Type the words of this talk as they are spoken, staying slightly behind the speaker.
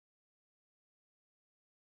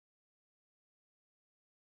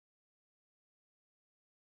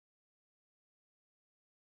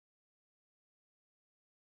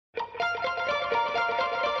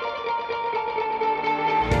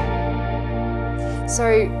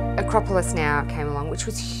So Acropolis Now came along, which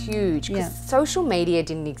was huge because social media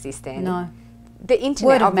didn't exist then. No. The internet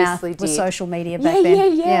Word of obviously mouth did. was social media back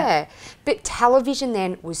then. Yeah. But television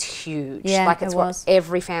then was huge. Yeah, like it's it what was.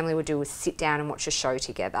 every family would do, was sit down and watch a show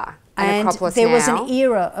together. And Acropolis there Now, was an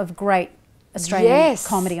era of great Australian Yes.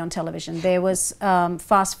 comedy on television. There was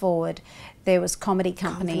Fast Forward, there was Comedy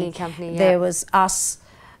Company, Company, there was us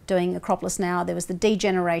doing Acropolis Now, there was the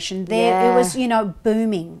D-Generation. It was, you know,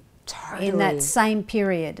 booming. Totally. In that same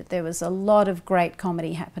period. There was a lot of great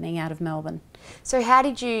comedy happening out of Melbourne. So how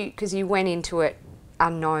did you, because you went into it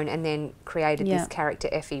unknown and then created this character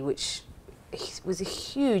Effie, which was a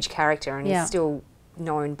huge character and is still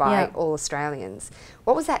known by all Australians.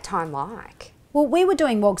 What was that time like? Well, we were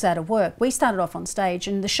doing Wogs Out of Work. We started off on stage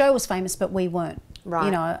and the show was famous, but we weren't. Right.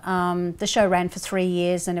 You know, the show ran for 3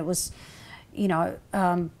 years and it was, you know,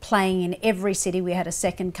 playing in every city. We had a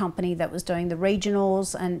second company that was doing the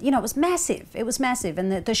regionals and, you know, it was massive. It was massive.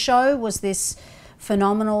 And the show was this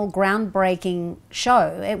phenomenal, groundbreaking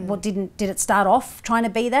show. Did it start off trying to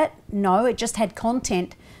be that? No, it just had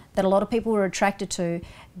content that a lot of people were attracted to,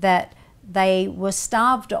 that they were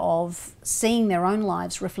starved of seeing their own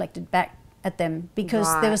lives reflected back at them,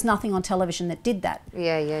 because there was nothing on television that did that.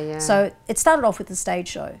 Yeah. So it started off with the stage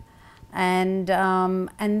show. And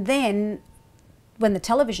then when the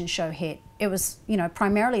television show hit, it was, you know,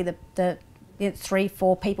 primarily the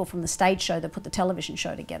 3-4 people from the stage show that put the television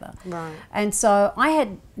show together. Right. And so I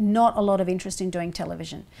had not a lot of interest in doing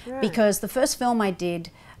television because the first film I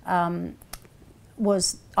did I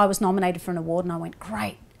was nominated for an award and I went,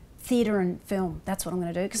 great, theatre and film, that's what I'm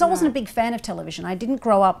going to do. Because I wasn't a big fan of television. I didn't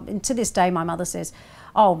grow up, and to this day my mother says,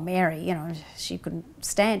 oh, Mary, you know, she couldn't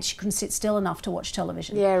sit still enough to watch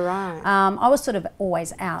television. Yeah, right. I was sort of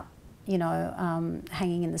always out, you know,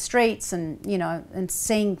 hanging in the streets and, you know, and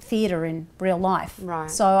seeing theatre in real life. Right.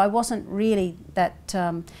 So I wasn't really that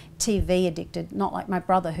TV addicted, not like my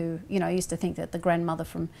brother who, you know, used to think that the grandmother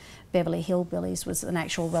from Beverly Hillbillies was an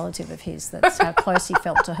actual relative of his. That's how close he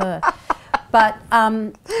felt to her. But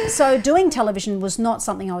so doing television was not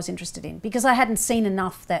something I was interested in because I hadn't seen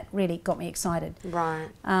enough that really got me excited. Right.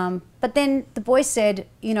 But then the boys said,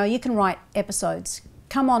 you know, you can write episodes.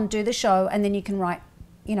 Come on, do the show, and then you can write,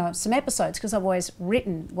 you know, some episodes, because I've always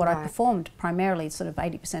written what I performed primarily. Sort of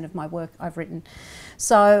 80% of my work I've written.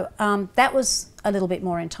 So that was a little bit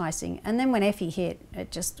more enticing. And then when Effie hit, I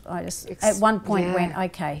just at one point went,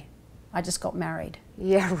 okay, I just got married.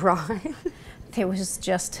 Yeah, right. There was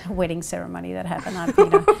just a wedding ceremony that happened,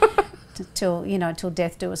 you know, till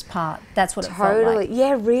death do us part. That's what it felt like.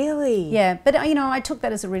 Yeah, really. Yeah, but you know, I took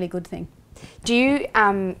that as a really good thing. Do you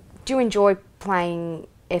enjoy playing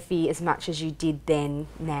Effie as much as you did then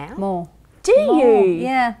now? More. Do you?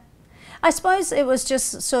 Yeah. I suppose it was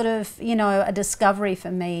just sort of, you know, a discovery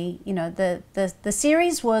for me. You know, the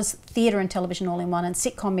series was theatre and television all in one, and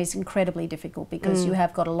sitcom is incredibly difficult because you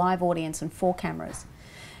have got a live audience and 4 cameras.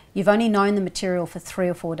 You've only known the material for 3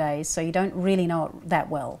 or 4 days, so you don't really know it that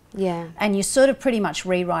well. Yeah. And you're sort of pretty much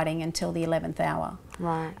rewriting until the 11th hour.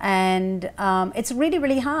 Right. And it's really,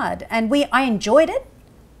 really hard. And I enjoyed it,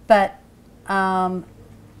 but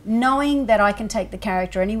knowing that I can take the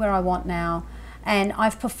character anywhere I want now, and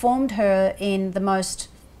I've performed her in the most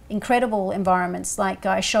incredible environments. Like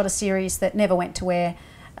I shot a series that never went to air,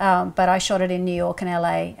 but I shot it in New York and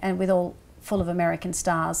LA, and with all full of American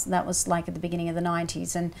stars. That was like at the beginning of the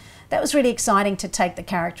 90s, and that was really exciting to take the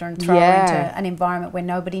character and throw her into an environment where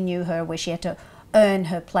nobody knew her, where she had to earn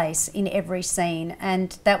her place in every scene,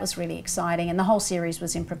 and that was really exciting. And the whole series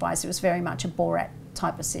was improvised. It was very much a Borat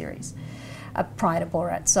type of series prior to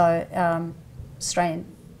Borat. So Australian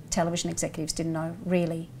television executives didn't know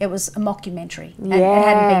really. It was a mockumentary. And it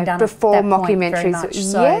hadn't been done before at that point mockumentaries. very much.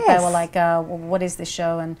 So they were like, well, what is this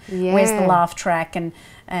show, and where's the laugh track, and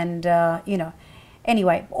you know,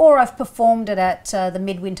 anyway. Or I've performed it at the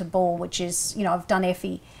Midwinter Ball, which is, you know, I've done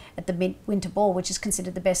Effie at the Midwinter Ball, which is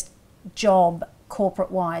considered the best job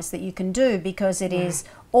corporate-wise that you can do, because it is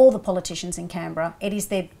all the politicians in Canberra. It is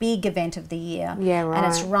their big event of the year. Yeah, right. And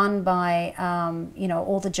it's run by, you know,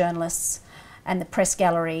 all the journalists and the press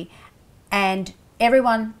gallery, and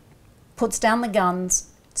everyone puts down the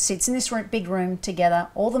guns, sits in this big room together,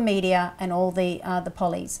 all the media and all the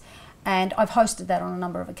pollies. And I've hosted that on a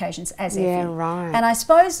number of occasions as Effie. Yeah, right. And I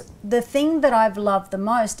suppose the thing that I've loved the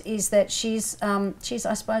most is that she's I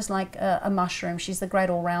suppose like a mushroom. She's the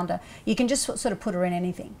great all-rounder. You can just sort of put her in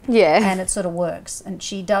anything. Yeah. And it sort of works. And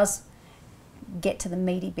she does get to the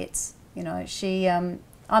meaty bits. You know,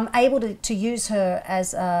 I'm able to use her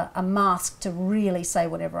as a mask to really say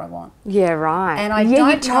whatever I want. Yeah, right. And I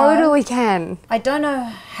you totally can. I don't know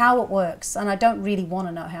how it works, and I don't really want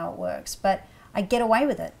to know how it works, but I get away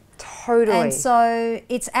with it. Totally. And so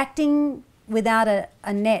it's acting without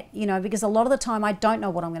a net, you know, because a lot of the time I don't know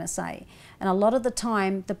what I'm going to say, and a lot of the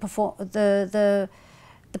time the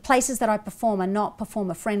places that I perform are not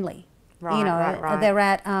performer friendly. Right, you know, right. they're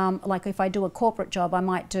at like if I do a corporate job, I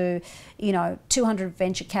might do, you know, 200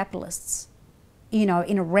 venture capitalists, you know,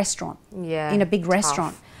 in a restaurant, in a big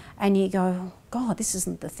restaurant, and you go, God, this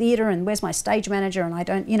isn't the theatre, and where's my stage manager? And I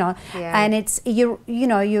don't, you know, and it's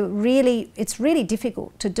it's really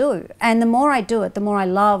difficult to do. And the more I do it, the more I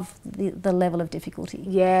love the level of difficulty.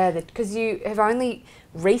 Yeah, because you have only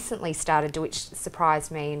recently started to, which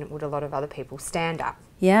surprised me and would a lot of other people, stand up.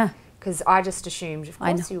 Yeah. Because I just assumed, of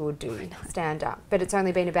course, you would do stand up. But it's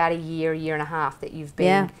only been about a year and a half that you've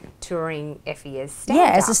been touring Effie as stand up.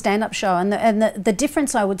 Yeah, as a stand up show. And the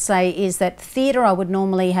difference I would say is that theatre, I would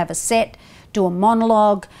normally have a set, do a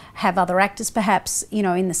monologue, have other actors perhaps, you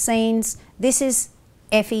know, in the scenes. This is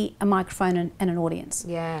Effie, a microphone and an audience.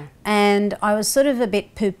 Yeah. And I was sort of a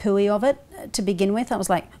bit poo-pooey of it to begin with. I was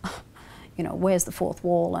like, oh, you know, where's the fourth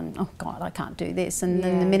wall? And, oh, God, I can't do this. And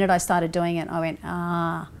then the minute I started doing it, I went,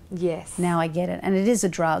 yes, now I get it. And it is a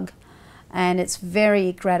drug, and it's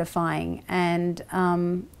very gratifying. And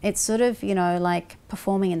it's sort of, you know, like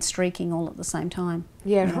performing and streaking all at the same time.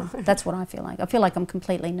 Yeah, you know, that's what I feel like. I feel like I'm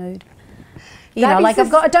completely nude. You know, like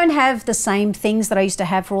I don't have the same things that I used to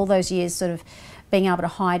have for all those years, sort of being able to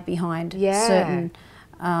hide behind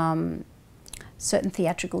certain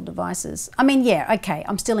theatrical devices. I mean, yeah, okay,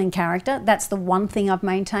 I'm still in character. That's the one thing I've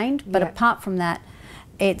maintained. But apart from that,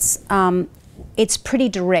 it's pretty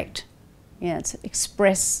direct. Yeah, it's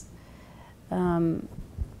express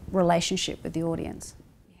relationship with the audience.